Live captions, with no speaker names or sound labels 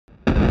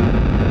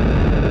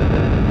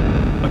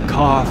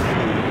coffee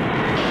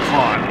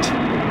pot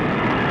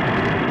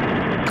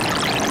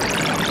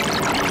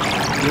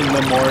in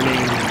the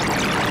morning,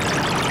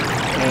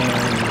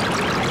 and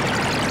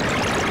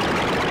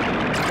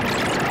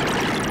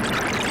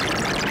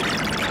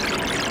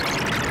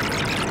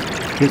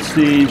it's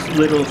these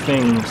little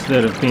things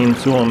that have been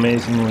so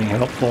amazingly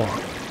helpful.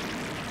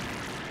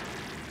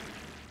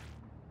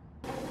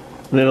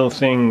 Little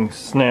things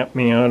snap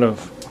me out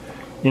of,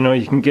 you know,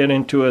 you can get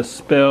into a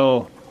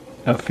spell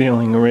of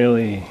feeling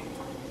really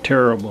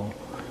terrible,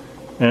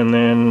 and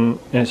then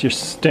as you're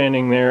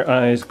standing there,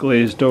 eyes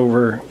glazed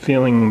over,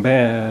 feeling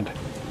bad,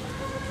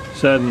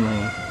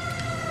 suddenly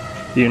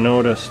you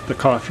notice the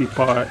coffee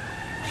pot,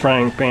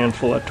 frying pan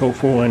full of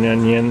tofu and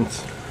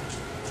onions,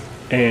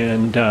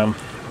 and a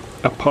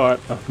pot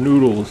of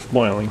noodles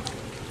boiling.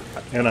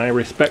 And I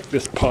respect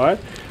this pot.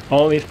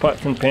 All these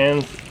pots and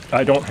pans,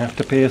 I don't have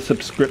to pay a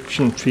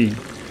subscription fee.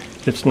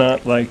 It's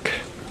not like,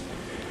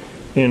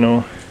 you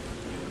know,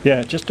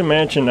 yeah, just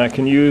imagine I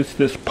can use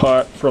this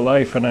pot for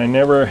life and I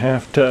never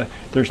have to,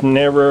 there's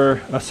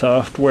never a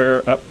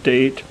software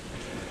update.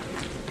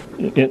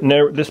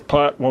 This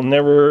pot will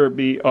never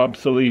be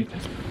obsolete.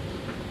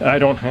 I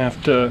don't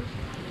have to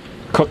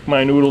cook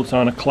my noodles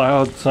on a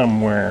cloud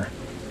somewhere.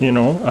 You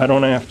know, I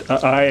don't have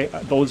to,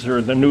 those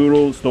are the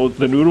noodles,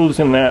 the noodles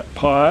in that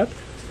pot,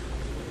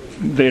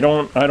 I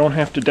don't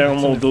have to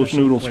download those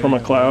noodles from a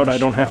cloud. I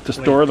don't have to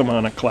store them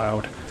on a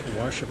cloud.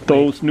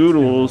 Those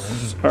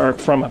noodles are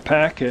from a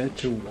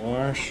package,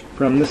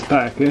 from this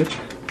package,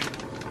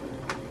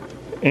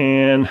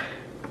 and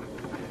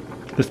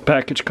this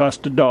package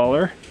cost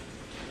 $1,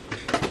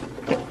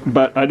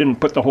 but I didn't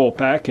put the whole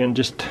pack in,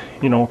 just,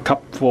 you know, a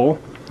cup full.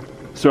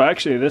 So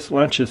actually this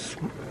lunch is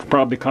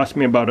probably cost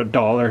me about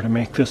 $1 to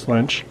make this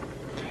lunch.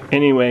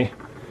 Anyway,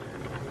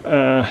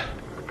 I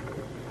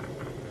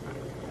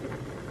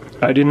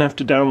didn't have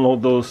to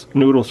download those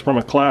noodles from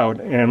a cloud,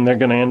 and they're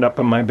gonna end up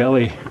in my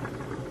belly.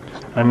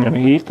 I'm gonna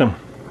eat them.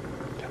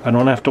 I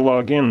don't have to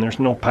log in. There's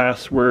no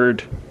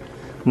password,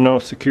 no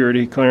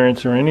security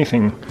clearance or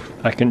anything.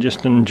 I can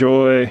just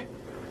enjoy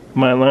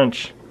my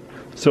lunch.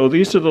 So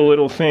these are the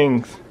little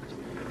things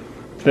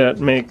that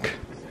make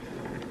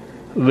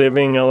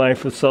living a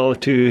life of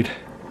solitude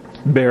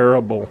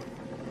bearable.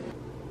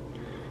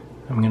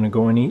 I'm gonna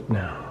go and eat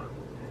now.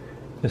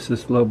 This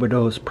is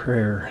Lohbado's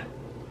prayer.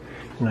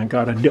 And I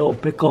got a dill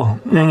pickle.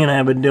 I'm gonna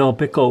have a dill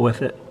pickle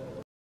with it.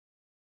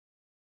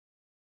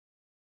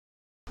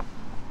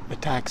 The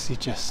taxi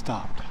just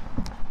stopped.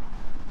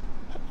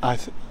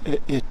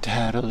 It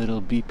had a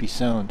little beepy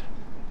sound.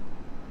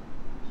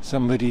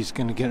 Somebody's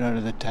gonna get out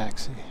of the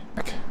taxi.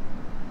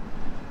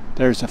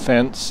 There's a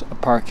fence, a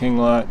parking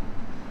lot,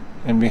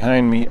 and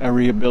behind me a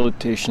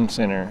rehabilitation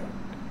center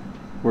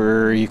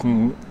where you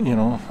can, you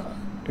know,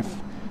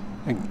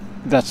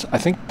 I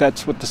think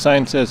that's what the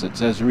sign says. It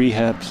says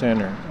rehab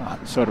center,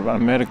 sort of a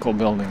medical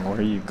building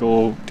where you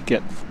go to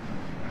get,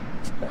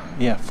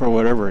 yeah, for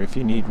whatever, if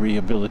you need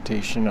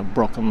rehabilitation of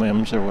broken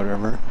limbs or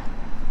whatever,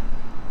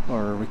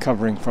 or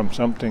recovering from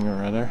something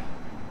or other.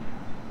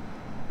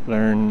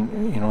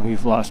 Learn, you know,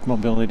 you've lost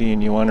mobility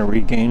and you want to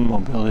regain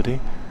mobility.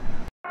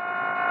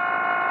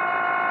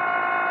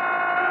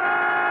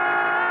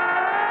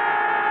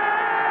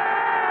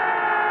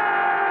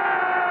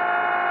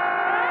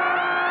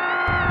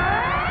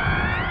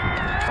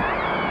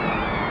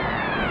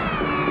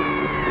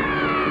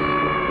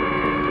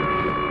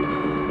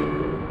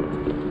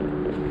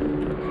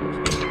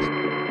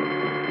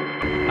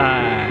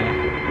 I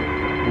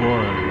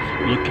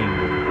was looking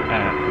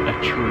at a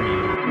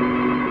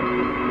tree.